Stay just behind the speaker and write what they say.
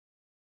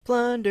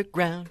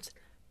Plundergrounds,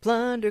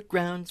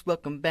 Plundergrounds,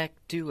 welcome back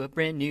to a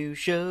brand new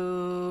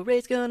show.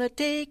 Ray's gonna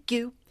take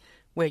you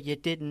where you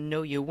didn't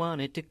know you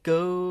wanted to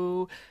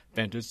go.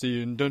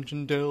 Fantasy and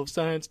dungeon delve,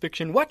 science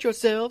fiction, watch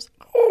yourselves.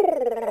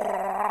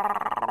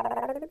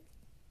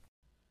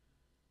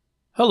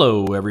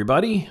 Hello,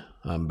 everybody.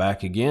 I'm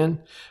back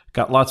again.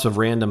 Got lots of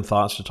random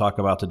thoughts to talk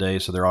about today,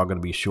 so they're all going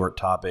to be short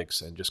topics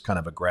and just kind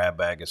of a grab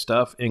bag of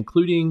stuff,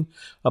 including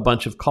a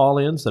bunch of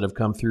call-ins that have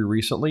come through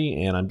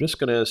recently, and I'm just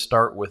going to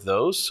start with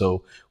those.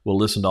 So we'll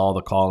listen to all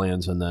the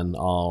call-ins, and then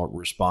I'll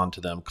respond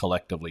to them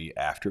collectively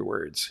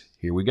afterwards.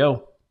 Here we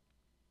go.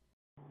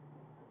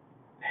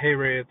 Hey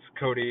Ray, it's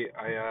Cody.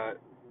 I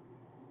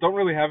don't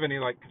really have any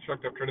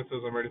constructive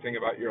criticism or anything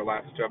about your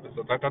last two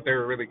episodes. I thought they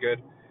were really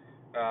good.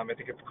 I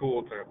think it's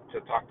cool to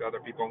talk to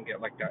other people and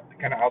get like that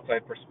kind of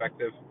outside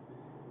perspective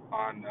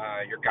on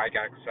your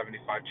Gygax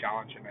 75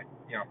 challenge, and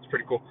it's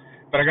pretty cool.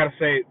 But I gotta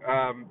say,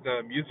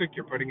 the music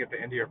you're putting at the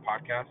end of your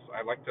podcast,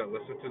 I like to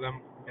listen to them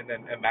and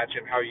then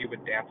imagine how you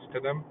would dance to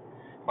them.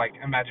 Like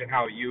imagine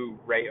how you,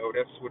 Ray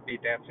Otis, would be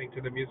dancing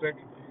to the music.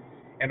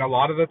 And a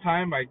lot of the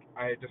time, I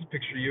just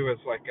picture you as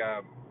like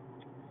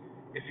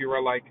if you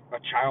were like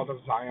a child of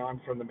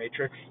Zion from the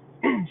Matrix.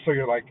 So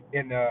you're like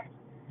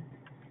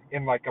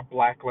in like a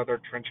black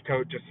leather trench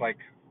coat, just like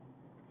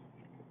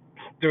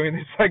doing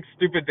these like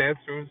stupid dance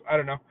moves. I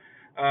don't know.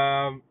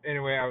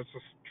 Anyway, I was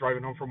just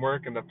driving home from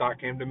work, and the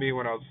thought came to me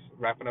when I was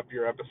wrapping up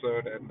your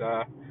episode, and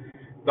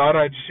thought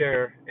I'd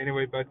share.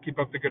 Anyway, bud, keep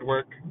up the good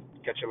work.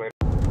 Catch you later.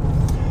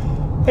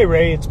 Hey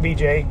Ray, it's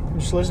BJ. I'm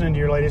just listening to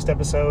your latest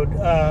episode.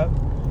 I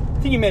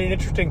think you made an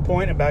interesting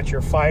point about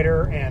your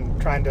fighter and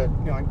trying to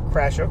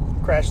crash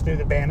through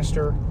the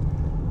banister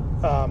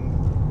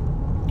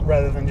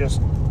rather than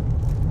just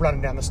running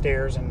down the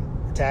stairs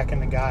and attacking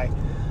the guy.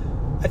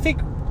 I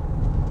think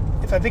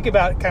if I think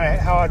about kind of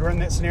how I'd run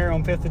that scenario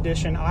in 5th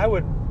edition, I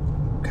would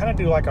kind of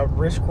do like a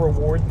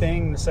risk-reward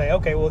thing to say,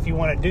 okay, well, if you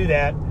want to do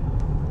that,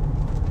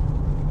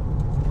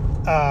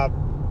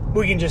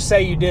 we can just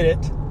say you did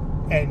it,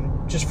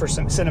 and just for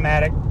some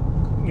cinematic,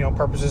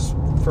 purposes,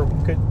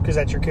 because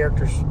that's your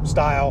character's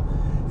style,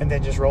 and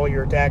then just roll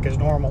your attack as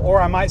normal.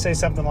 Or I might say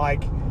something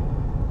like,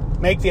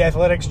 make the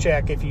athletics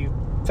check. If you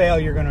fail,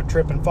 you're going to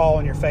trip and fall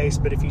on your face,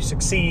 but if you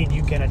succeed,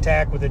 you can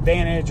attack with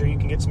advantage, or you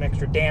can get some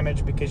extra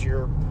damage because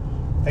you're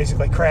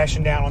basically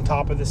crashing down on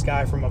top of this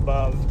guy from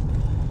above.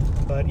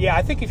 But yeah,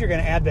 I think if you're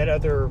going to add that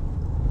other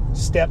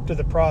step to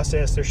the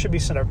process, there should be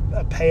sort of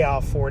a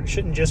payoff for it. It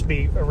shouldn't just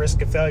be a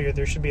risk of failure.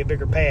 There should be a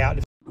bigger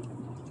payout.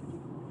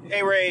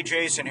 Hey Ray,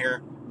 Jason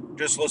here.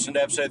 Just listened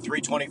to episode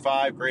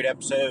 325. Great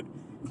episode.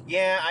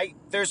 Yeah,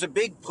 there's a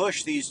big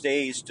push these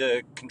days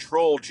to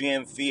control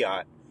GM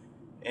fiat.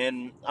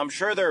 And I'm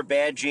sure there are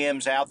bad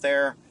GMs out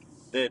there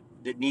that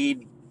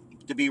need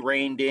to be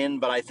reined in,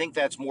 but I think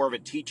that's more of a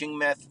teaching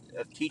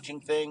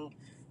thing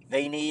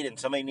they need, and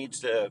somebody needs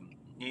to,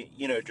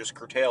 just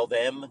curtail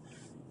them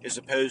as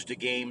opposed to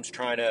games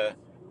trying to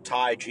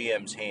tie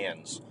GM's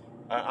hands.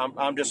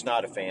 I'm just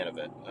not a fan of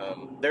it.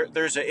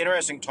 There's an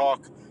interesting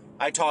talk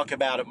I talk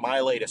about at my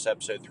latest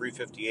episode,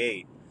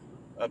 358,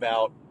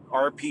 about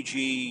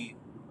RPG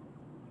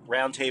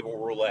Roundtable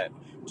Roulette.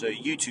 It's a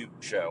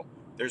YouTube show.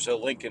 There's a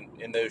link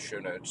in those show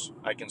notes.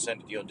 I can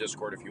send it to you on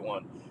Discord if you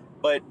want.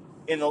 But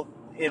in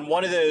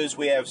one of those,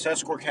 we have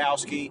Seth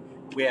Skorkowski,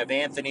 we have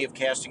Anthony of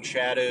Casting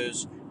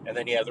Shadows, and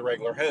then you have the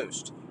regular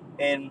host.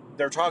 And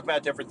they're talking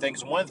about different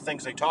things. And one of the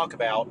things they talk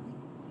about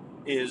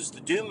is the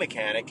Doom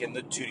mechanic in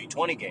the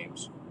 2D20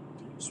 games,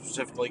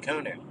 specifically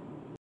Conan.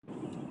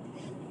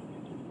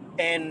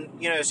 And,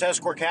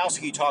 Seth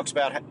Skorkowski talks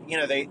about,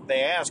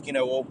 they ask,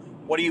 well,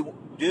 what do you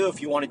do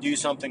if you want to do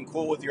something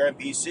cool with your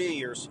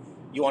NPC, or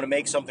you want to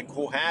make something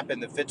cool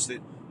happen that fits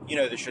that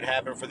should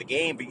happen for the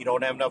game, but you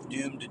don't have enough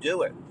Doom to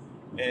do it.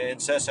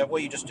 And Seth said,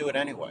 well, you just do it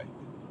anyway.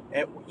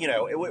 And,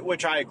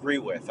 which I agree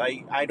with.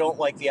 I don't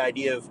like the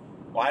idea of,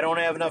 well, I don't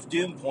have enough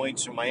Doom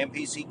points, so my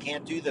NPC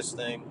can't do this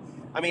thing.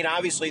 I mean,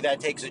 obviously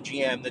that takes a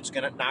GM that's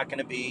not going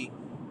to be,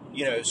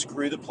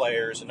 screw the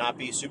players and not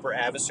be super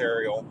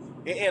adversarial,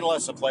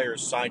 unless the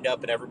players signed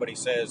up and everybody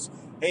says,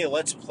 hey,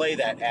 let's play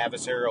that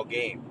adversarial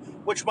game,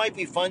 which might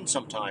be fun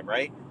sometime,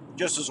 right?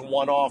 Just as a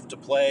one-off to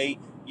play,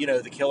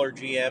 the killer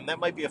GM, that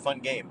might be a fun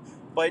game.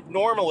 But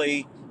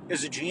normally,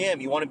 as a GM,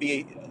 you want to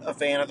be a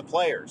fan of the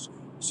players.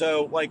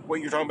 So, like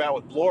what you're talking about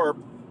with Blorp,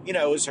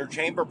 is her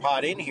chamber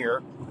pot in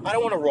here? I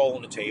don't want to roll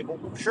on the table.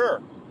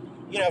 Sure.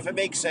 If it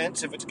makes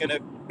sense, if it's going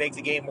to make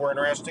the game more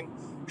interesting,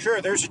 sure,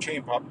 there's a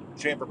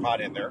chamber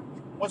pot in there.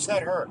 What's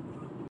that hurt?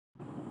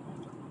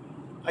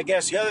 I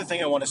guess the other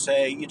thing I want to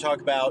say, you talk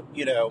about,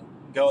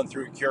 going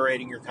through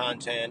curating your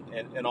content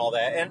and all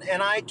that.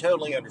 And I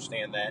totally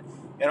understand that.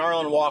 And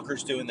Arlen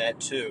Walker's doing that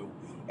too.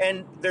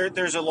 And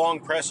there's a long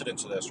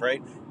precedence of this,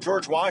 right?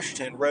 George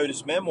Washington wrote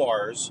his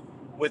memoirs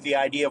with the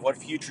idea of what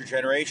future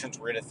generations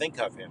were going to think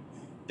of him.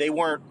 They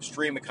weren't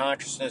stream of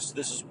consciousness,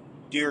 this is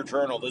Dear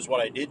Journal, this is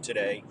what I did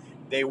today.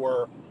 They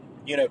were,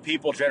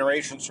 people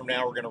generations from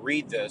now are going to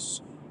read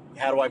this.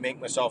 How do I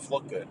make myself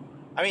look good?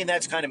 I mean,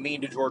 that's kind of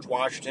mean to George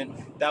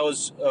Washington. That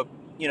was a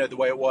the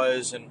way it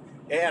was, and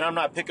I'm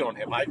not picking on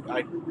him.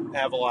 I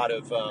have a lot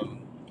of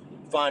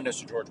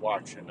fondness for George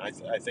Washington.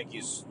 I think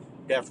he's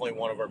definitely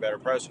one of our better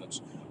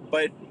presidents.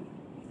 But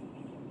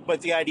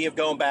the idea of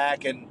going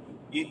back and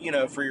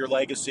for your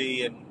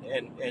legacy and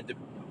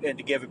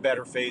to give a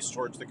better face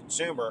towards the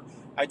consumer,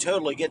 I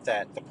totally get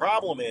that. The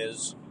problem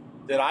is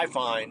that I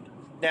find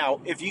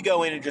now, if you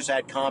go in and just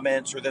add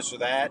comments or this or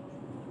that,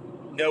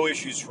 no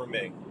issues for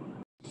me.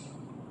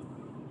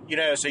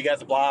 So you got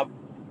the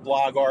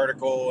blog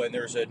article, and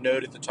there's a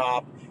note at the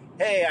top.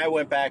 Hey, I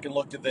went back and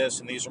looked at this,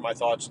 and these are my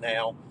thoughts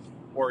now.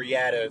 Or you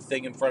had a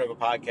thing in front of a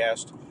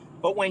podcast.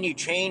 But when you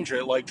change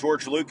it, like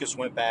George Lucas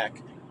went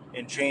back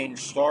and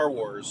changed Star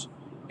Wars,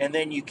 and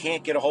then you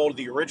can't get a hold of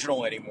the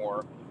original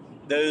anymore,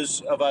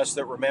 those of us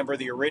that remember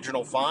the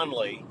original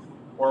fondly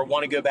or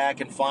want to go back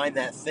and find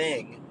that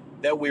thing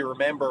that we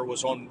remember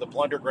was on the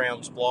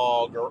Plundergrounds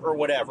blog or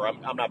whatever,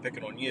 I'm not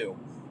picking on you,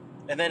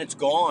 and then it's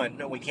gone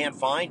and we can't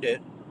find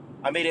it,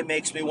 it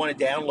makes me want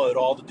to download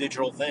all the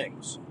digital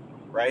things,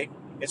 right?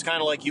 It's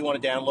kind of like you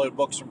want to download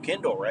books from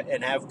Kindle, right,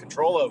 and have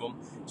control of them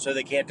so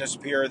they can't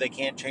disappear, they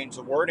can't change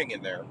the wording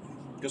in there,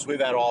 because we've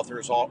had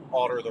authors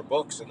alter their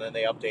books and then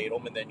they update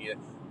them, and then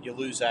you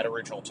lose that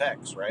original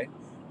text, right?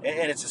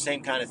 And it's the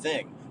same kind of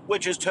thing,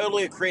 which is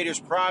totally a creator's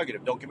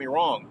prerogative. Don't get me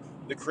wrong.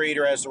 The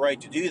creator has the right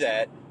to do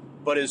that,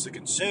 but as the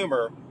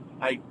consumer,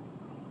 I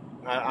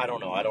don't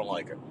know. I don't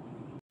like it.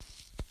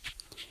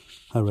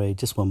 Hi Ray,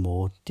 just one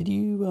more. Did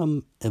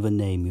you ever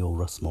name your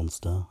rust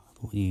monster? I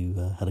thought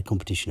you had a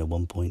competition at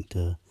one point,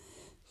 or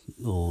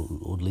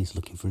at least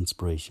looking for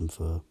inspiration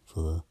for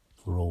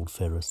old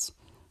Ferris.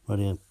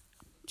 Radio,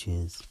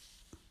 cheers.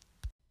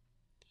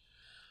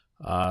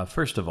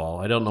 First of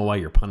all, I don't know why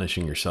you're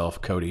punishing yourself,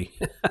 Cody,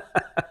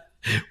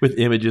 with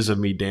images of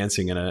me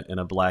dancing in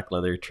a black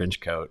leather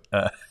trench coat.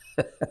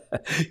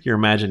 You're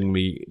imagining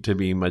me to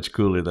be much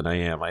cooler than I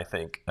am, I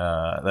think.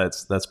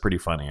 That's pretty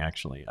funny,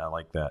 actually. I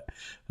like that.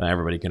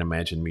 Everybody can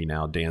imagine me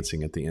now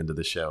dancing at the end of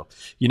the show.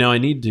 I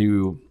need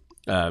to...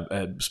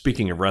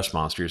 speaking of Rust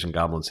Monsters, and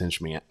Goblin's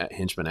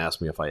Henchman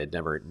asked me if I had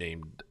never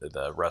named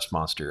the Rust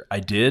Monster. I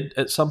did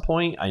at some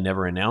point. I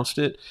never announced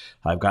it.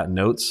 I've got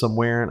notes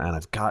somewhere, and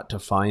I've got to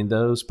find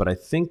those. But I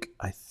think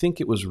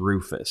it was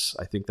Rufus.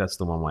 I think that's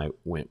the one I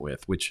went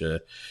with, which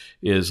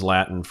is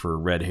Latin for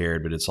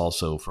red-haired, but it's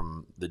also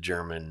from the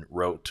German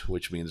rot,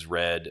 which means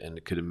red, and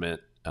it could have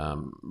meant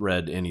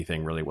red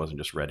anything. Really, wasn't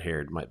just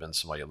red-haired. It might have been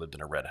somebody who lived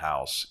in a red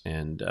house,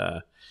 and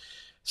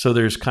so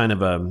there's kind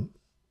of a...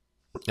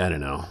 I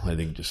don't know. I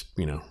think just,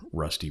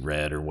 Rusty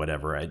Red or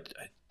whatever. I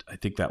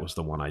think that was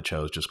the one I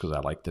chose just because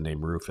I like the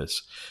name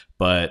Rufus.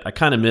 But I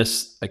kind of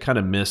miss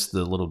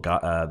the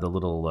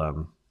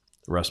little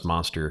Rust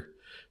Monster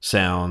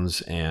sounds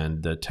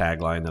and the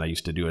tagline that I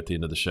used to do at the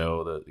end of the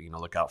show.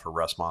 Look out for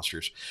Rust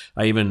Monsters.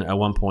 I even at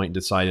one point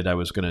decided I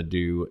was going to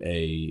do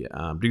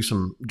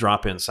some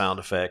drop-in sound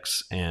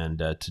effects and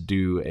to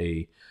do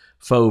a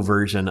faux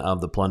version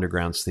of the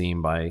Plundergrounds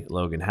theme by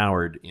Logan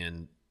Howard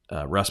in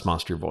Rust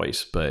Monster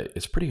voice, but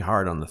it's pretty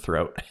hard on the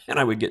throat, and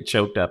I would get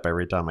choked up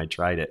every time I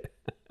tried it.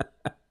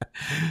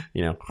 I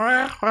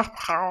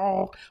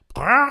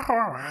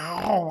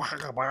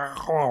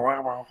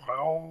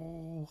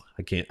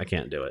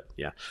can't do it.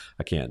 Yeah,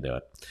 I can't do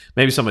it.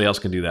 Maybe somebody else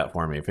can do that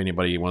for me. If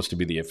anybody wants to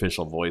be the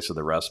official voice of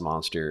the Rust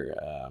Monster,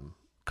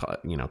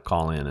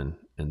 call in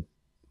and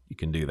you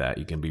can do that.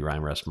 You can be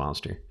Ryan Rust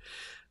Monster.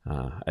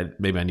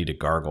 Maybe I need to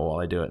gargle while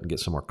I do it and get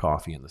some more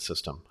coffee in the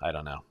system. I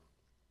don't know.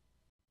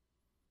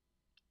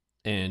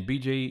 And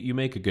BJ, you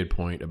make a good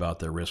point about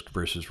the risk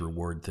versus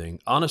reward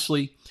thing.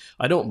 Honestly,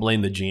 I don't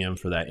blame the GM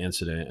for that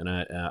incident, and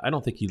I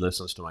don't think he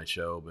listens to my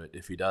show, but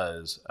if he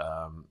does,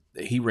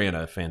 he ran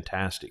a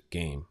fantastic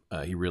game.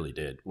 He really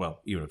did.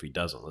 Well, even if he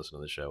doesn't listen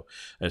to the show,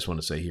 I just want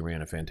to say he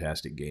ran a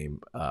fantastic game.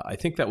 I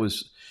think that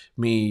was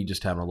me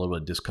just having a little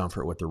bit of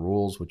discomfort with the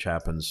rules, which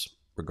happens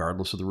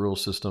regardless of the rule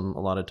system. A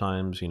lot of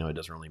times, it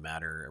doesn't really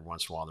matter. Every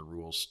once in a while, the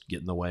rules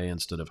get in the way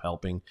instead of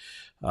helping.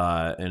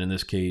 And in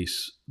this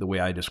case, the way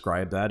I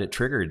described that, it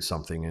triggered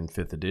something in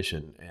 5th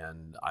edition.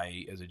 And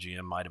I, as a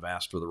GM, might have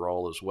asked for the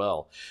roll as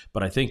well.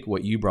 But I think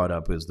what you brought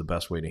up is the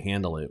best way to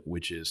handle it,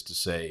 which is to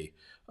say,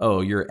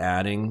 oh, you're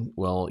adding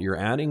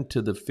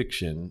to the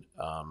fiction,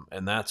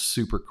 and that's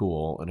super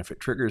cool. And if it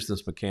triggers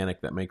this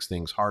mechanic that makes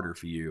things harder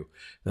for you,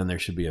 then there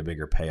should be a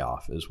bigger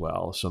payoff as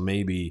well. So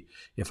maybe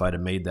if I'd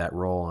have made that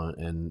roll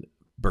and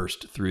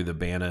burst through the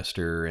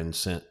banister and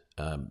sent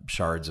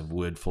shards of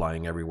wood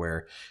flying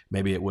everywhere,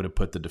 maybe it would have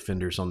put the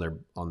defenders on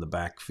the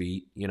back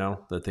feet,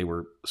 that they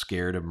were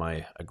scared of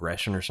my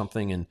aggression or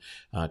something, and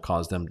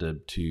caused them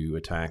to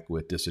attack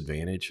with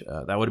disadvantage.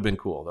 That would have been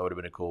cool. That would have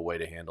been a cool way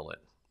to handle it.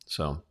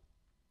 So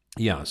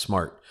yeah,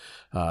 smart.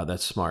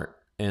 That's smart.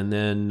 And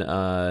then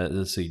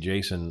let's see,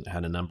 Jason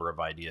had a number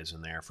of ideas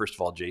in there. First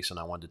of all, Jason,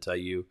 I wanted to tell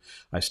you,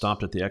 I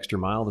stopped at the Extra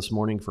Mile this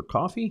morning for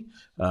coffee.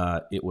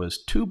 It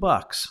was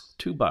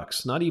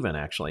 $2, not even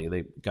actually.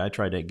 The guy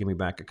tried to give me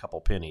back a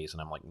couple pennies,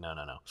 and I'm like, no.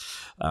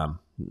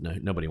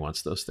 nobody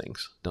wants those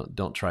things.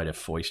 Don't try to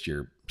foist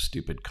your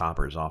stupid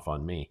coppers off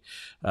on me.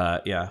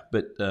 Yeah,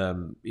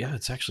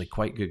 it's actually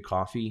quite good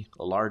coffee.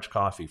 A large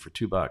coffee for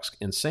 $2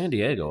 in San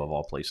Diego, of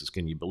all places.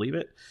 Can you believe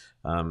it?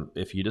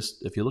 If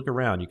you look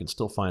around, you can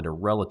still find a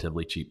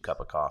relatively cheap cup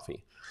of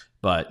coffee.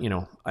 But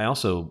I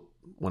also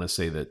want to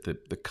say that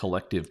the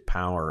collective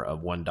power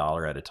of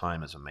 $1 at a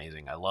time is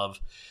amazing. I love.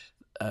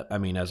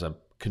 As a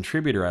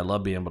contributor, I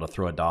love being able to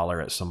throw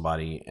 $1 at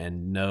somebody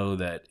and know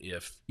that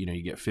if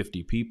you get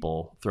 50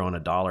 people throwing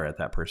 $1 at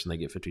that person, they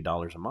get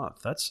 $50 a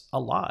month. That's a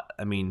lot.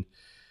 I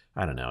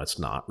don't know, it's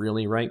not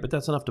really right, but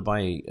that's enough to buy.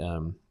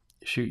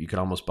 You could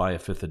almost buy a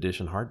 5th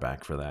edition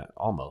hardback for that.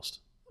 Almost.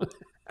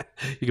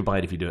 You could buy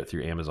it if you do it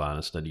through Amazon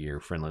instead of your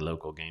friendly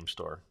local game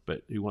store.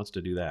 But who wants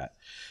to do that?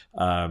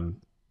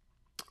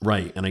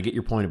 Right, and I get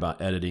your point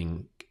about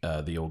editing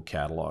the old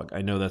catalog.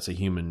 I know that's a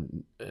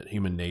human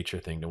nature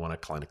thing to want to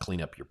kind of clean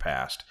up your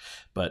past,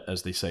 but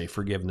as they say,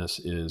 forgiveness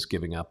is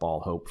giving up all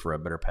hope for a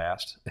better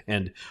past,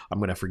 and I'm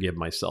going to forgive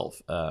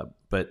myself.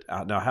 But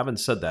now, having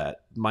said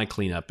that, my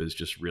cleanup has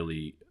just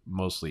really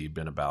mostly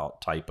been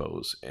about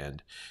typos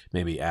and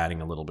maybe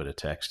adding a little bit of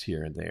text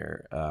here and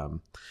there.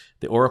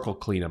 The Oracle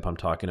cleanup I'm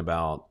talking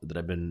about that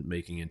I've been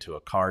making into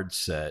a card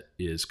set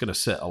is going to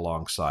sit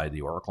alongside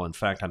the Oracle. In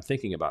fact, I'm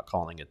thinking about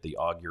calling it the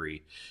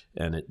Augury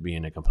and it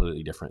being a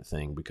completely different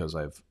thing because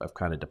I've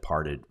kind of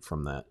departed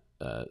from that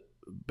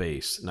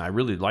base. And I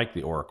really like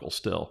the Oracle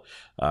still.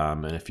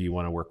 And if you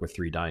want to work with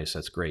 3 dice,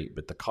 that's great.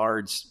 But the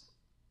cards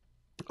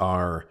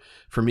are,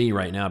 for me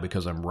right now,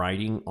 because I'm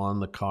writing on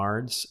the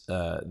cards,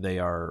 they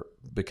are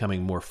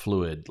becoming more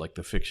fluid. Like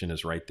the fiction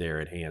is right there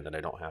at hand, and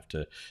I don't have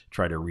to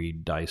try to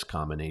read dice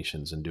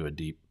combinations and do a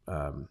deep,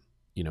 a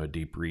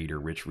deep read or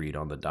rich read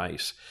on the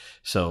dice.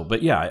 So,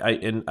 but yeah,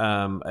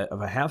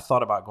 I have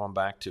thought about going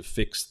back to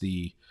fix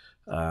the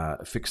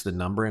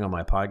numbering on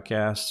my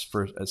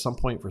podcasts at some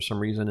point. For some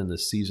reason in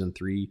this season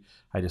 3,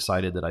 I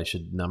decided that I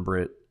should number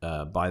it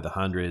by the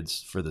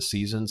hundreds for the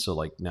season. So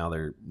like now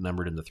they're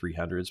numbered in the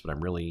 300s, but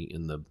I'm really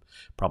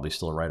probably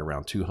still right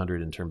around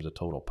 200 in terms of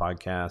total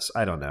podcasts.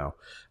 I don't know.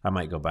 I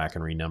might go back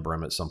and renumber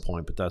them at some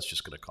point, but that's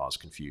just going to cause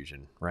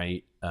confusion,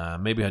 right?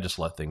 Maybe I just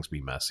let things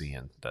be messy,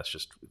 and that's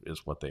just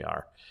is what they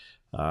are.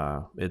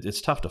 It's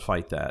tough to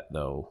fight that,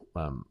 though.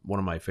 One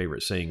of my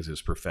favorite sayings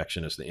is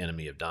 "Perfection is the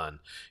enemy of done."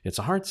 It's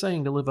a hard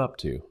saying to live up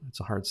to.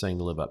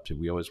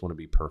 We always want to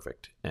be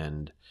perfect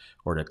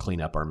or to clean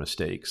up our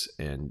mistakes.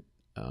 And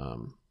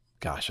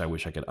gosh, I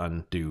wish I could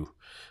undo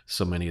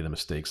so many of the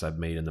mistakes I've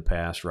made in the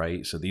past,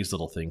 right? So these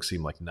little things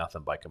seem like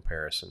nothing by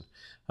comparison.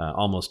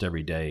 Almost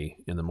every day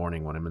in the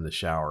morning when I'm in the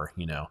shower,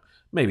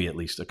 maybe at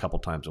least a couple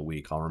times a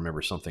week, I'll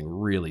remember something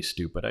really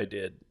stupid I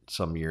did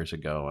some years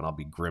ago, and I'll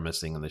be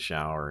grimacing in the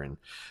shower and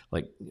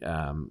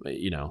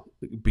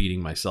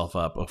beating myself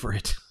up over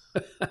it.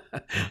 I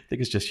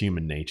think it's just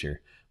human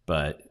nature.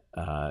 But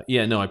I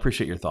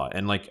appreciate your thought.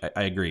 And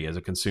I agree, as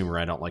a consumer,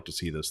 I don't like to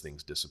see those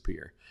things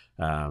disappear.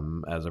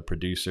 As a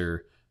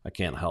producer, I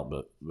can't help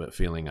but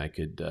feeling I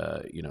could,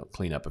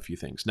 clean up a few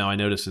things. Now, I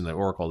noticed in the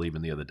Oracle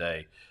even the other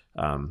day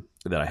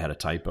that I had a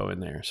typo in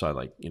there.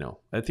 So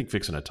I think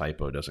fixing a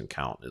typo doesn't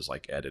count as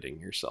like editing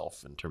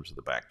yourself in terms of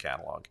the back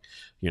catalog.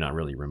 You're not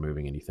really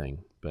removing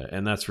anything.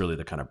 And that's really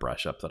the kind of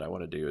brush up that I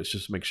want to do, is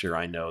just make sure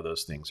I know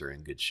those things are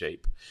in good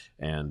shape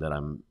and that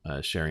I'm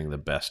sharing the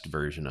best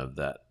version of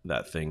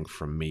that thing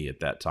from me at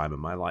that time in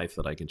my life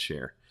that I can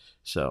share.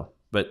 So,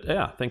 but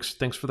yeah,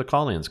 thanks for the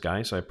call-ins,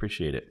 guys. I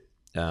appreciate it.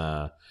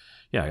 That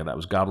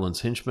was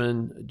Goblin's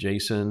Henchman,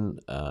 Jason,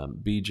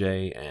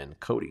 BJ, and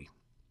Cody.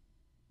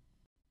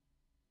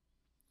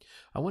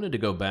 I wanted to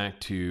go back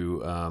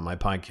to my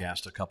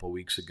podcast a couple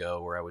weeks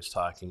ago where I was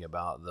talking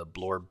about the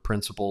Blorb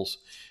principles.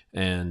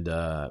 And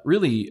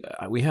really,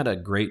 we had a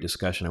great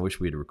discussion. I wish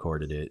we had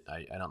recorded it.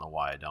 I don't know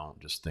why I don't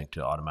just think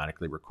to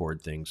automatically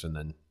record things and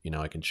then,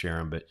 I can share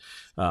them. But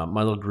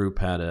my little group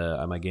had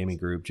my gaming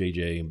group,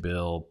 JJ and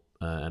Bill,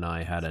 and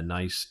I had a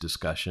nice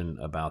discussion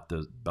about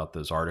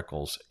those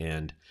articles.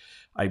 And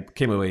I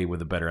came away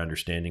with a better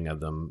understanding of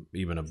them,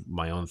 even of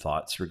my own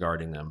thoughts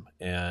regarding them.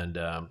 And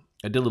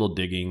I did a little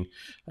digging.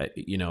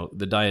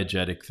 The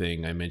diegetic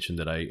thing, I mentioned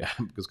that I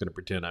was going to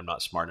pretend I'm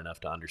not smart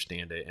enough to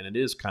understand it. And it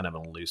is kind of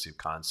an elusive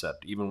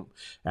concept. Even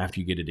after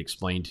you get it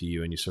explained to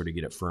you and you sort of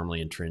get it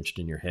firmly entrenched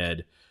in your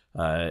head,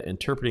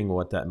 interpreting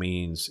what that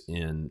means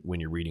when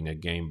you're reading a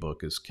game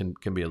book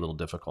can be a little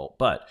difficult.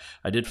 But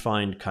I did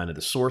find kind of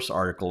the source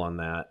article on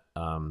that.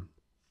 And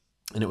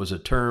it was a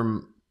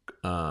term,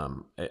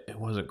 it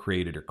wasn't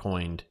created or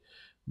coined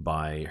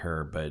by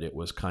her, but it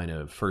was kind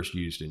of first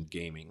used in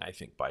gaming, I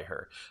think, by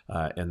her.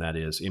 And that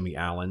is Emmy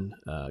Allen,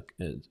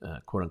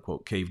 quote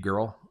unquote cave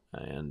girl.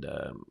 And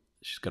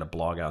she's got a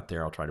blog out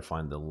there. I'll try to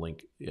find the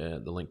link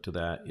to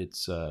that.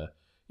 It's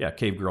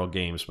Cave Girl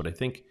Games, but I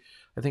think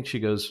she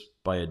goes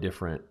by a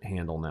different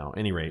handle now. At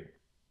any rate,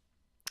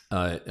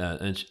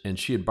 and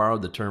she had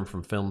borrowed the term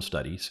from film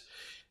studies.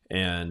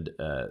 And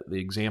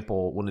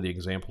one of the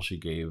examples she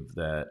gave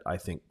that I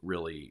think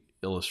really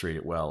illustrate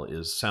it well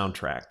is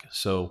soundtrack.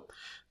 So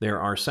there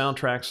are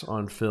soundtracks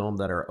on film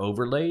that are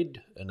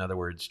overlaid. In other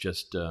words,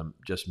 just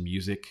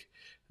music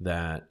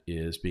that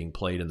is being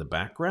played in the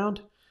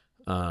background.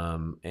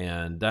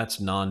 And that's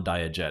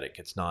non-diegetic.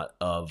 It's not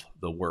of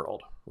the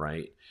world,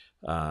 right?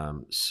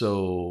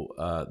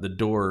 So The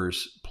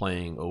Doors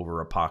playing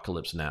over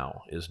Apocalypse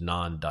Now is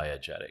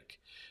non-diegetic.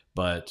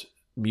 But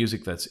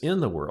music that's in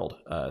the world,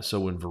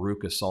 so when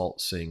Veruca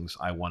Salt sings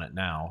I Want It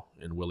Now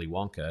in Willy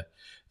Wonka,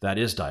 that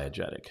is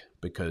diegetic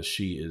because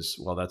she is,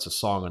 well, that's a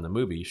song in the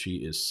movie. She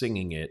is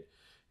singing it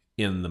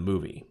in the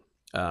movie.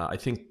 I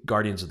think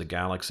Guardians of the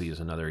Galaxy is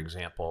another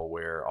example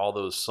where all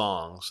those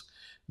songs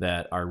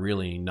that are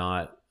really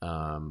not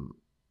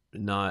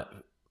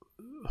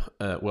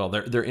well,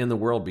 they're in the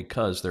world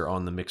because they're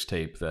on the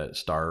mixtape that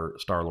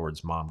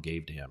Star-Lord's mom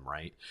gave to him,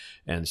 right?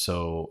 And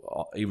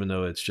so even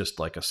though it's just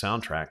like a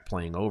soundtrack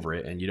playing over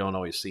it, and you don't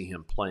always see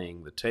him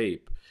playing the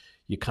tape,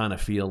 you kind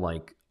of feel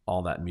like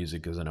all that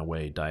music is in a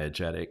way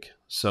diegetic.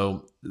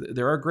 So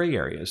there are gray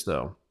areas,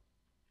 though.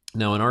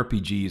 Now in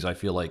RPGs, I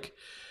feel like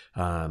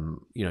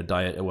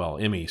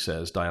Emmy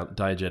says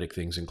diegetic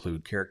things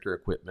include character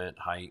equipment,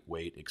 height,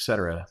 weight,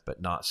 etc.,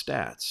 but not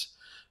stats.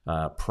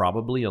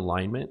 Probably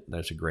alignment.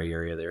 There's a gray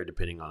area there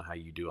depending on how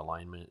you do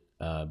alignment.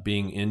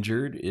 Being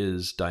injured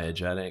is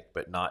diegetic,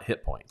 but not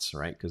hit points,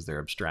 right? Because they're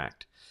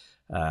abstract.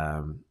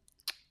 The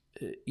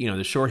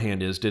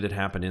shorthand is, did it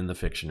happen in the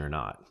fiction or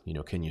not?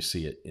 Can you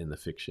see it in the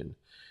fiction?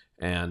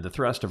 And the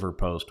thrust of her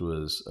post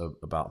was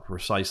about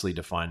precisely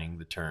defining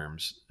the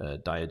terms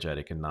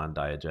diegetic and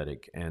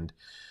non-diegetic, and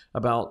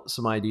about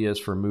some ideas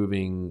for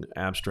moving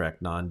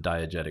abstract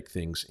non-diegetic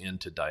things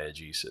into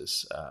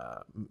diegesis.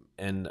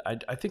 And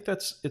I think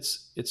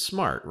it's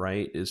smart,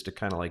 right? Is to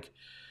kind of like,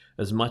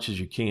 as much as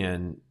you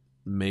can,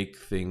 make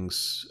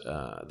things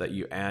that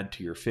you add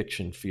to your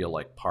fiction feel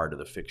like part of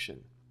the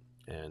fiction.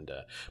 And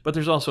but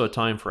there's also a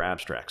time for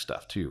abstract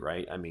stuff too,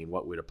 right? I mean,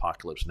 what would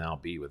Apocalypse Now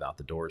be without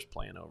the Doors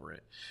playing over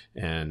it?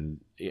 And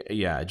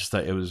yeah, I just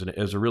thought it was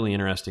a really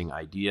interesting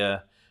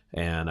idea,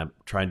 and I'm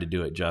trying to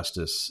do it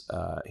justice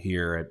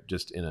here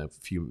just in a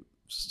few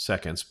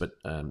seconds. But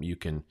you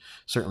can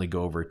certainly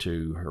go over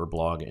to her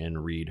blog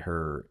and read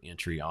her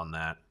entry on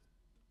that.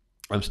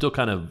 I'm still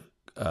kind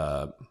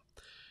of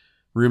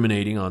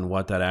ruminating on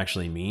what that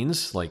actually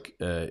means. Like,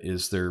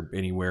 is there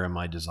anywhere in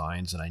my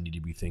designs that I need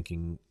to be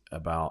thinking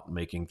about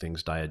making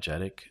things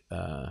diegetic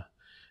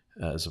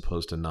as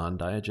opposed to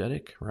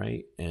non-diegetic,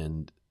 right?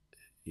 And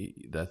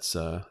that's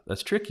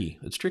tricky.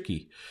 It's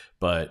tricky,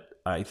 but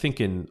I think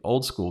in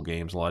old school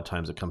games, a lot of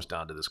times it comes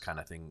down to this kind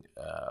of thing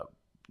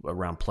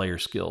around player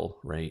skill,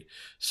 right?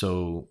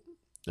 So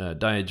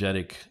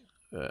diegetic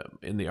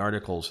in the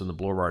articles, in the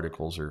Blorb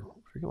articles, or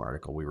I forget what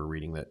article we were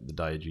reading that the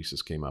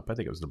diegesis came up. I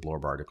think it was the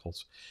Blorb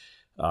articles.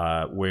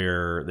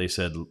 Where they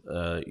said,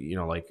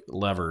 like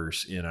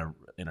levers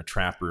in a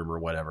trap room or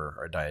whatever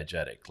are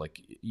diegetic.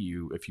 Like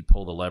if you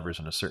pull the levers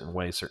in a certain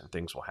way, certain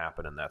things will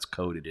happen, and that's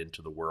coded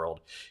into the world.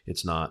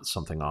 It's not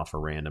something off a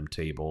random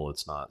table.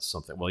 It's not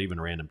something. Well,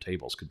 even random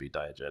tables could be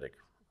diegetic,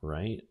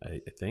 right? I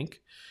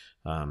think,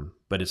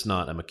 but it's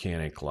not a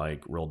mechanic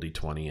like roll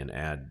d20 and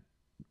add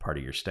part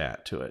of your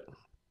stat to it.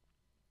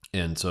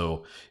 And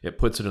so it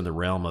puts it in the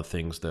realm of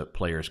things that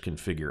players can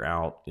figure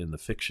out in the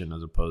fiction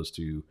as opposed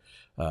to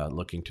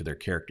looking to their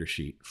character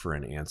sheet for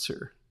an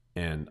answer.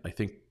 And I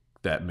think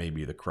that may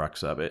be the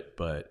crux of it,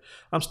 but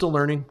I'm still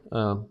learning.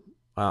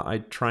 I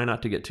try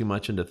not to get too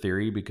much into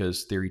theory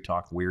because theory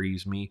talk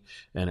wearies me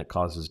and it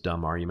causes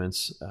dumb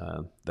arguments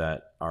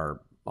that are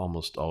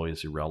almost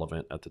always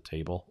irrelevant at the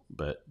table.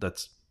 But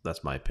that's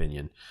my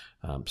opinion.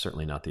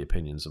 Certainly not the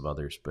opinions of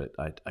others, but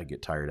I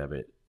get tired of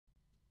it.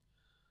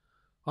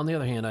 On the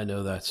other hand, I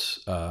know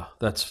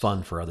that's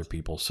fun for other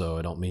people, so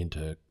I don't mean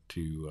to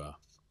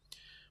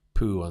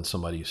poo on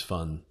somebody's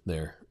fun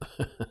there.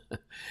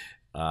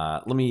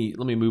 Let me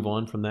move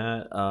on from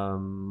that.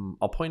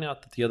 I'll point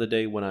out that the other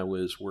day when I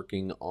was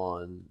working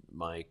on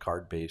my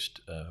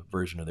card-based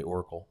version of the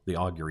Oracle, the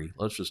Augury,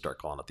 let's just start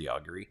calling it the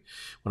Augury.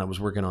 When I was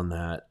working on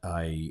that,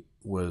 I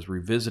was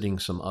revisiting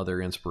some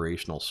other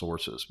inspirational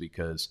sources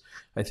because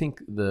I think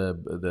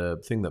the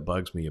thing that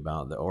bugs me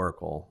about the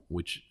Oracle,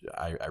 which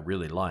I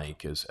really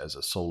like as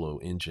a solo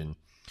engine,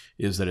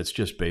 is that it's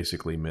just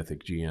basically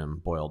Mythic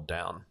GM boiled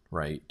down,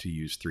 right? To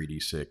use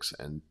 3d6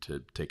 and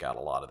to take out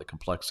a lot of the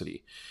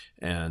complexity.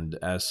 And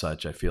as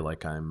such, I feel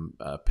like I'm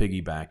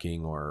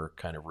piggybacking or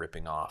kind of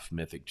ripping off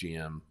Mythic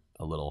GM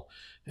a little.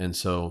 And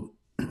so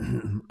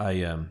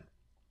I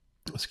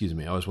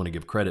always want to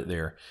give credit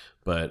there,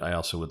 but I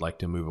also would like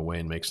to move away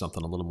and make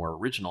something a little more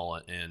original.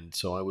 And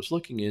so I was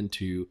looking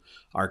into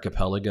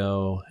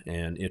Archipelago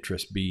and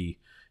Itris B.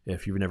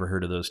 If you've never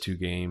heard of those two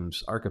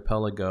games,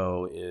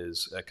 Archipelago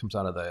comes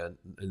out of the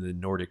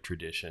Nordic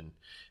tradition,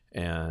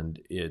 and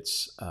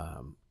it's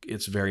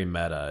very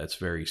meta. It's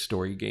very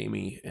story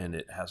gamey, and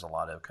it has a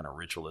lot of kind of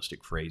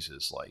ritualistic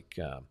phrases like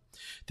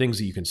things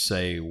that you can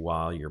say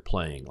while you're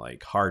playing,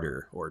 like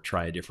harder or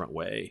try a different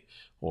way,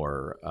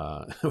 or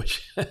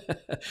which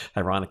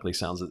ironically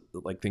sounds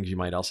like things you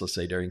might also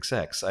say during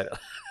sex.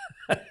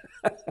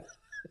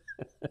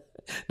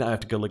 Now I have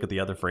to go look at the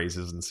other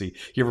phrases and see.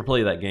 You ever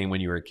play that game when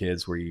you were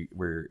kids where you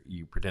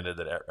pretended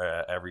that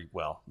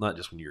not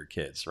just when you were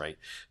kids, right?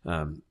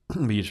 But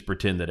you just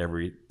pretend that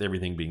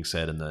everything being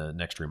said in the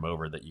next room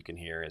over that you can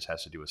hear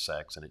has to do with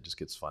sex, and it just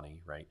gets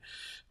funny, right?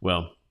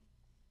 Well,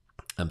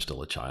 I'm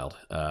still a child.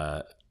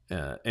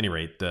 Any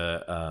rate,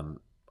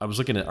 I was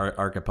looking at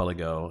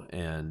Archipelago,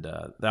 and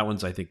that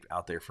one's, I think,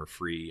 out there for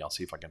free. I'll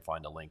see if I can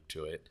find a link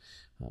to it.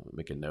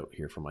 Make a note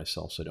here for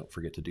myself so I don't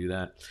forget to do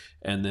that.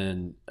 And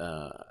then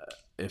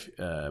if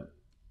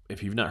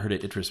you've not heard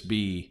of Interest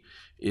B,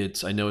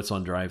 I know it's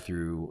on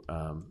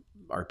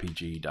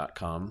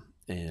drive-through-rpg.com,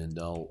 and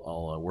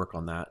I'll work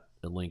on that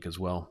link as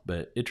well.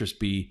 But Interest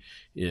B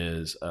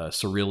is a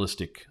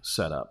surrealistic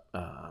setup.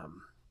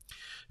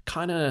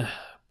 Kind of,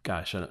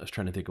 gosh, I was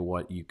trying to think of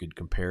what you could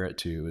compare it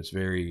to. It's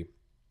very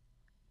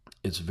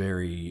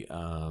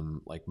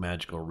like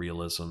magical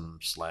realism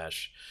 /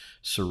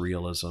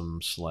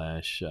 surrealism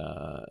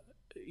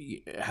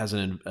 / has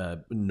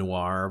a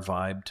noir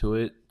vibe to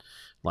it.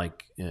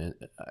 Like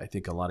I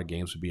think a lot of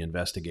games would be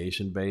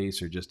investigation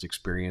based or just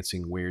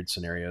experiencing weird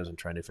scenarios and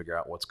trying to figure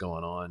out what's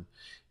going on.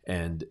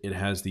 And it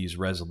has these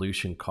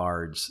resolution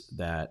cards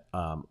that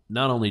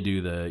not only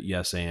do the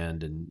yes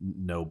and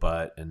no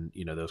but and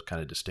those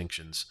kind of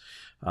distinctions,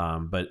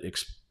 but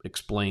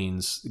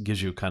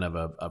gives you kind of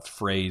a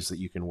phrase that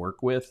you can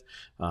work with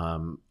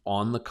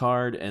on the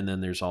card. And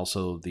then there's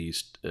also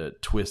these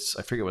twists.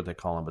 I forget what they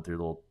call them, but they're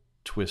little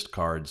twist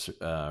cards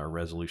or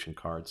resolution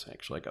cards.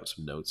 Actually, I got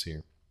some notes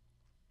here.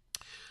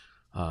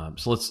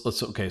 So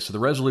let's okay. So the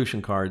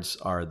resolution cards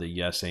are the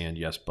yes and,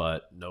 yes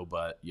but, no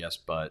but, yes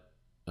but.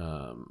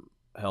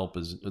 Help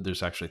is,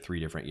 there's actually 3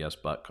 different yes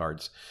but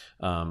cards.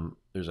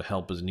 There's a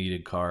help is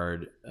needed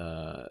card,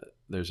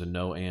 there's a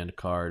no and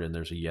card, and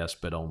there's a yes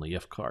but only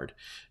if card.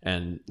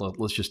 And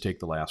let's just take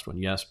the last one,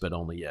 yes but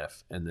only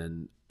if, and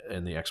then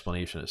in the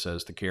explanation it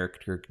says the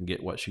character can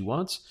get what she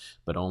wants,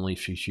 but only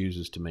if she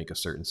chooses to make a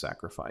certain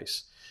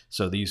sacrifice.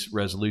 So these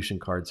resolution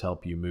cards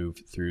help you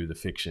move through the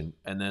fiction.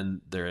 And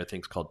then there are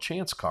things called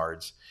chance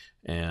cards,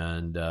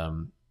 and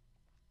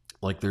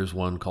like there's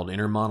one called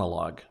Inner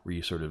Monologue where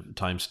you sort of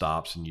time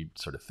stops and you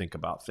sort of think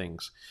about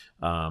things.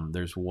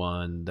 There's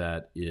one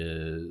that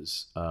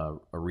is a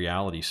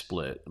reality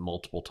split.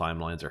 Multiple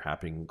timelines are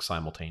happening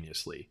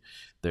simultaneously.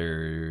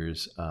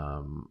 There's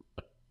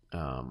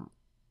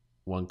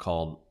one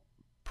called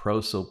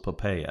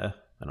Prosopopeia.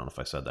 I don't know if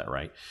I said that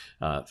right.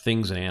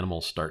 Things and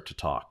animals start to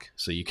talk.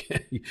 So you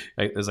can,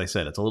 as I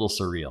said, it's a little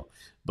surreal,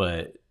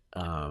 but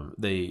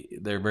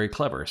they're very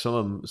clever.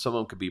 Some of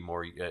them could be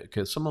more,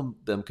 because some of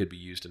them could be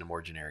used in a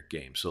more generic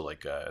game. So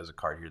like as a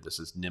card here, this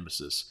is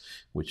Nemesis,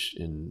 which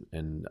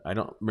and I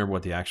don't remember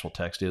what the actual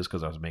text is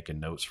because I was making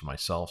notes for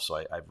myself. So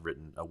I've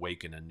written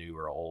awaken a new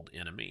or old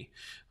enemy.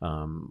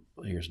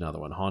 Here's another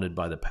one, haunted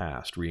by the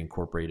past,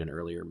 reincorporate an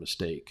earlier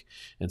mistake.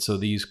 And so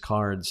these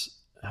cards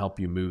help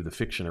you move the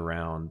fiction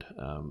around.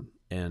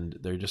 And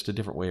they're just a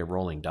different way of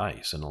rolling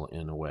dice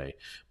in a way.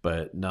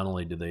 But not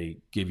only do they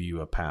give you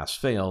a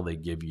pass-fail, they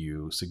give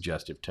you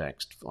suggestive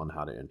text on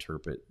how to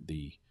interpret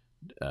the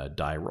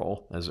die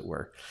roll, as it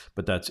were.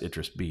 But that's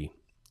Interest B.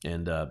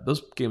 And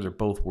those games are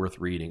both worth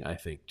reading, I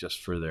think,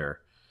 just for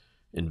their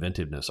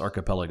inventiveness.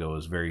 Archipelago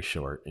is very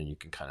short, and you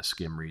can kind of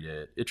skim read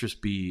it.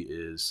 Interest B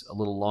is a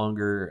little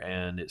longer,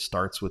 and it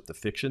starts with the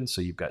fiction, so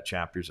you've got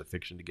chapters of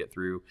fiction to get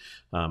through.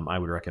 I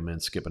would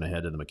recommend skipping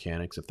ahead to the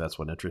mechanics if that's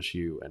what interests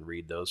you, and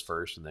read those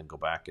first, and then go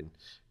back and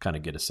kind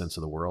of get a sense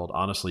of the world.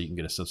 Honestly, you can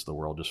get a sense of the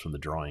world just from the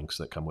drawings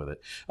that come with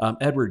it.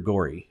 Edward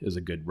Gorey is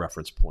a good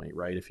reference point,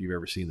 right? If you've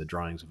ever seen the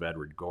drawings of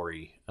Edward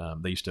Gorey,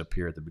 they used to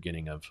appear at the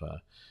beginning of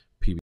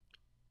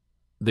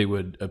They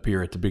would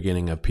appear at the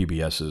beginning of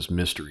PBS's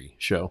mystery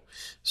show.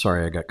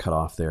 Sorry, I got cut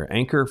off there.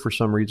 Anchor, for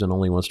some reason,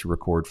 only wants to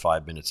record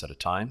 5 minutes at a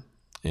time,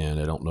 and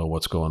I don't know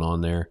what's going on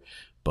there,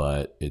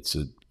 but it's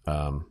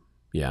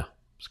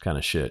it's kind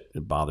of shit.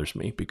 It bothers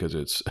me because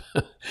it's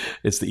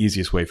it's the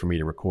easiest way for me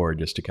to record,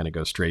 just to kind of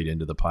go straight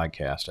into the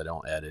podcast. I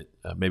don't edit.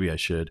 Maybe I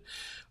should.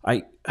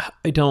 I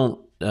don't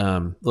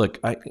look.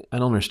 I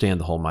don't understand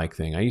the whole mic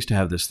thing. I used to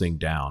have this thing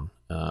down.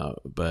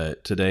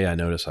 But today I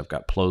notice I've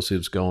got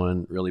plosives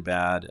going really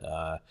bad.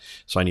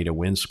 So I need a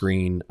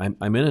windscreen.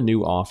 I'm in a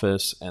new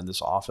office, and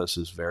this office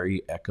is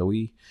very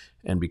echoey.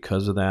 And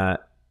because of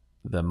that,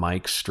 the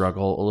mics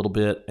struggle a little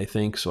bit, I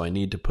think. So I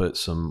need to put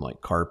some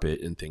like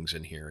carpet and things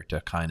in here to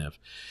kind of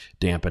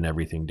dampen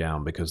everything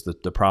down, because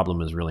the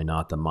problem is really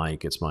not the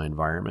mic, it's my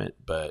environment,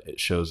 but it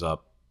shows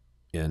up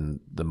in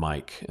the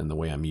mic and the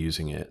way I'm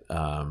using it.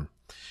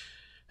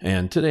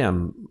 And today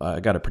I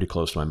got it pretty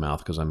close to my mouth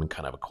because I'm in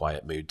kind of a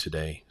quiet mood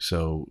today.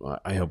 So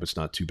I hope it's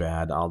not too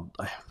bad.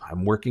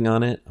 I'm working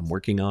on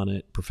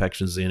it.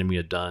 Perfection is the enemy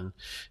of done.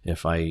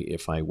 If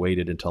I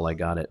waited until I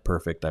got it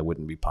perfect, I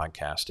wouldn't be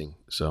podcasting.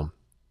 So,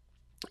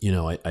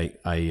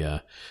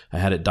 I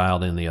had it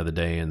dialed in the other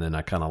day, and then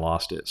I kind of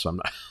lost it. So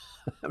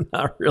I'm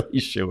not really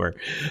sure.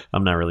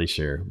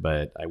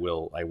 But I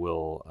will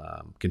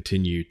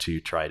continue to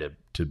try to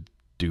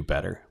do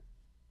better.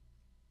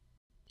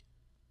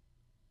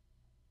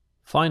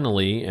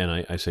 finally,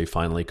 and I say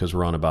finally because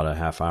we're on about a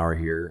half hour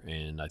here,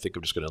 and I think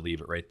I'm just going to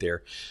leave it right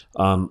there.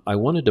 I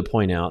wanted to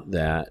point out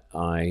that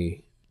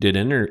I did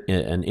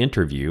an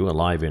interview, a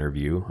live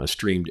interview, a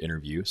streamed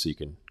interview, so you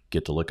can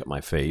get to look at my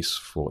face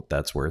for what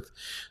that's worth.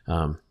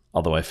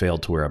 Although I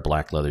failed to wear a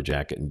black leather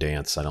jacket and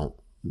dance, I don't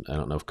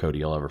know if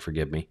Cody will ever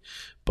forgive me,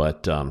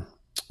 but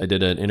I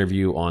did an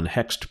interview on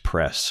Hexed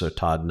Press, so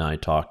Todd and I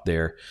talked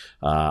there.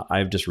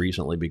 I just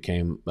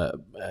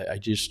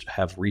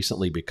have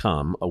recently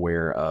become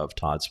aware of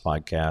Todd's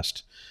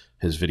podcast,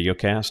 his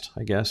videocast,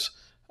 I guess,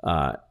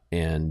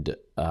 and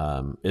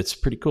it's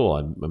pretty cool.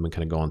 I've been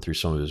kind of going through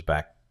some of his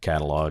back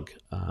catalog,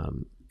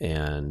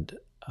 and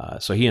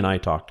so he and I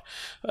talked.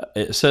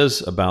 It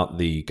says about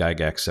the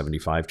Gygax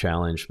 75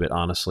 challenge, but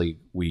honestly,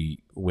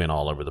 we went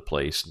all over the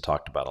place and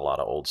talked about a lot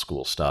of old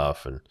school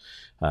stuff and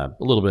a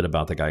little bit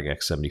about the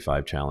Gygax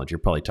 75 challenge. You're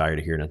probably tired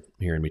of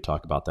hearing me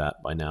talk about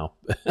that by now.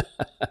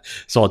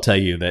 So I'll tell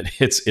you that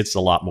it's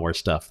a lot more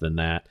stuff than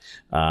that.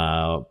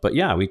 But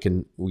yeah, you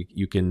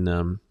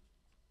can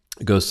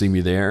go see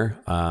me there.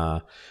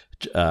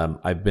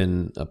 I've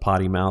been a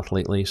potty mouth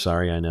lately.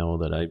 Sorry, I know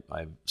that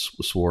I've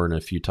sworn a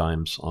few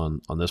times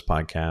on this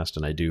podcast,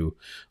 and I do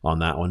on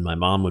that one. My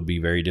mom would be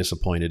very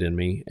disappointed in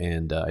me,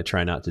 and I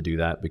try not to do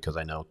that because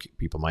I know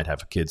people might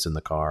have kids in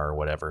the car or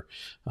whatever.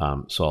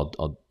 So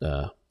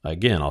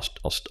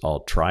I'll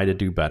try to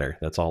do better.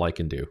 That's all I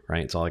can do,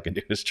 right? It's all I can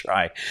do is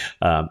try.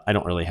 I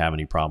don't really have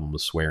any problem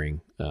with swearing,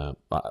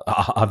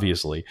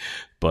 obviously,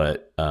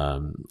 but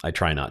I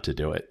try not to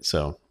do it.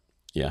 So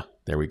yeah,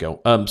 there we go.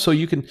 So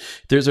you can,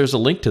 there's a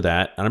link to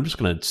that, and I'm just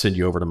going to send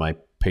you over to my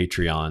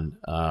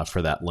Patreon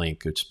for that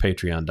link. It's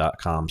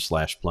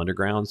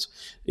patreon.com/plundergrounds.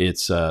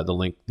 It's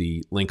the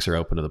links are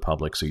open to the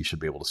public, so you should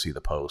be able to see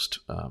the post.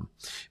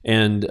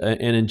 And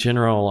in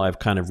general, I've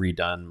kind of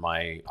redone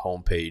my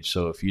homepage.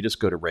 So if you just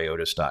go to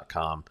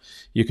rayotis.com,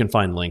 you can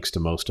find links to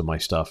most of my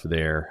stuff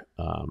there,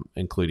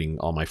 including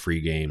all my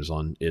free games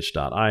on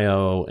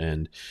itch.io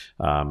and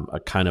a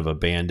kind of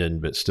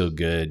abandoned but still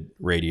good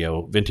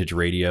vintage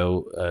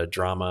radio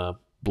drama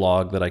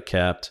blog that I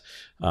kept.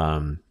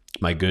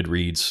 My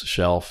Goodreads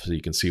shelf, so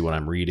you can see what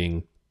I'm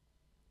reading.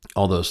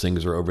 All those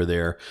things are over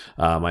there.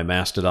 My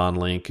Mastodon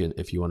link, and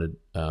if you want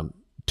to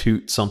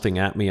toot something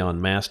at me on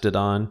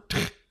Mastodon,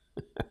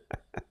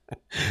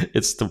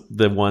 it's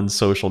the one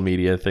social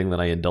media thing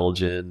that I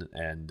indulge in,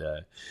 and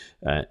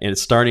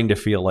it's starting to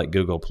feel like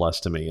Google Plus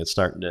to me. I'm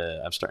starting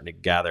to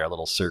gather a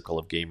little circle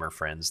of gamer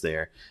friends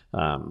there.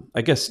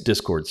 I guess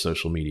Discord's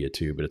social media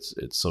too, but it's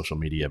social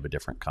media of a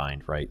different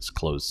kind, right? It's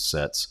closed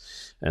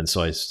sets, and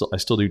so I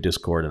still do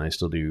Discord, and I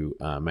still do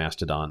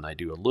Mastodon. I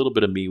do a little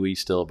bit of MeWe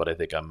still, but I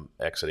think I'm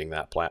exiting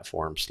that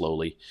platform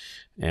slowly.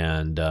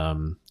 And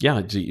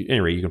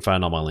anyway, you can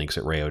find all my links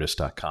at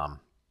rayotis.com.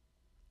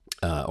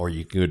 Or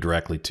you can go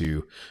directly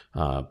to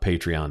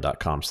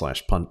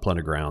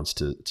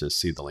patreon.com/plundergrounds to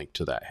see the link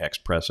to that Hex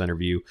Press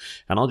interview,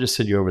 and I'll just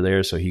send you over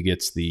there so he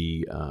gets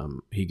the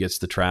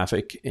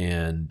traffic.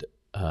 And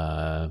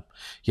I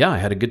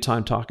had a good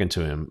time talking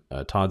to him.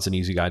 Todd's an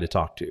easy guy to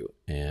talk to,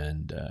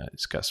 and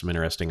he's got some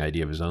interesting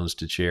idea of his own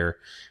to share,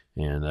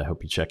 and I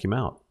hope you check him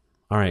out.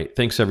 All right,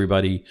 thanks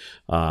everybody.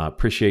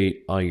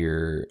 Appreciate all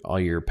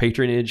your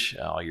patronage,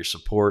 all your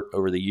support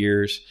over the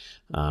years.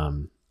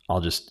 I'll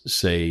just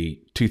say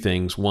two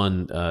things.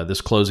 One,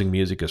 this closing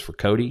music is for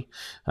Cody,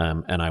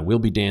 and I will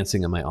be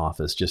dancing in my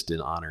office just in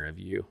honor of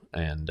you.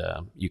 And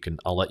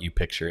I'll let you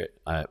picture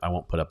it. I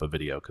won't put up a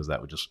video because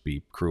that would just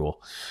be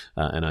cruel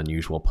and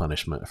unusual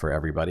punishment for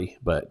everybody.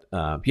 But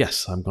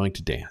yes, I'm going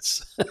to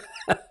dance.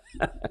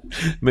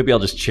 Maybe I'll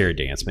just chair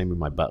dance. Maybe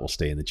my butt will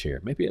stay in the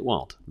chair. Maybe it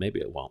won't.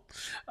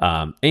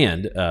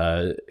 And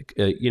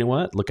you know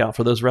what? Look out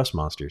for those rust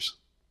monsters.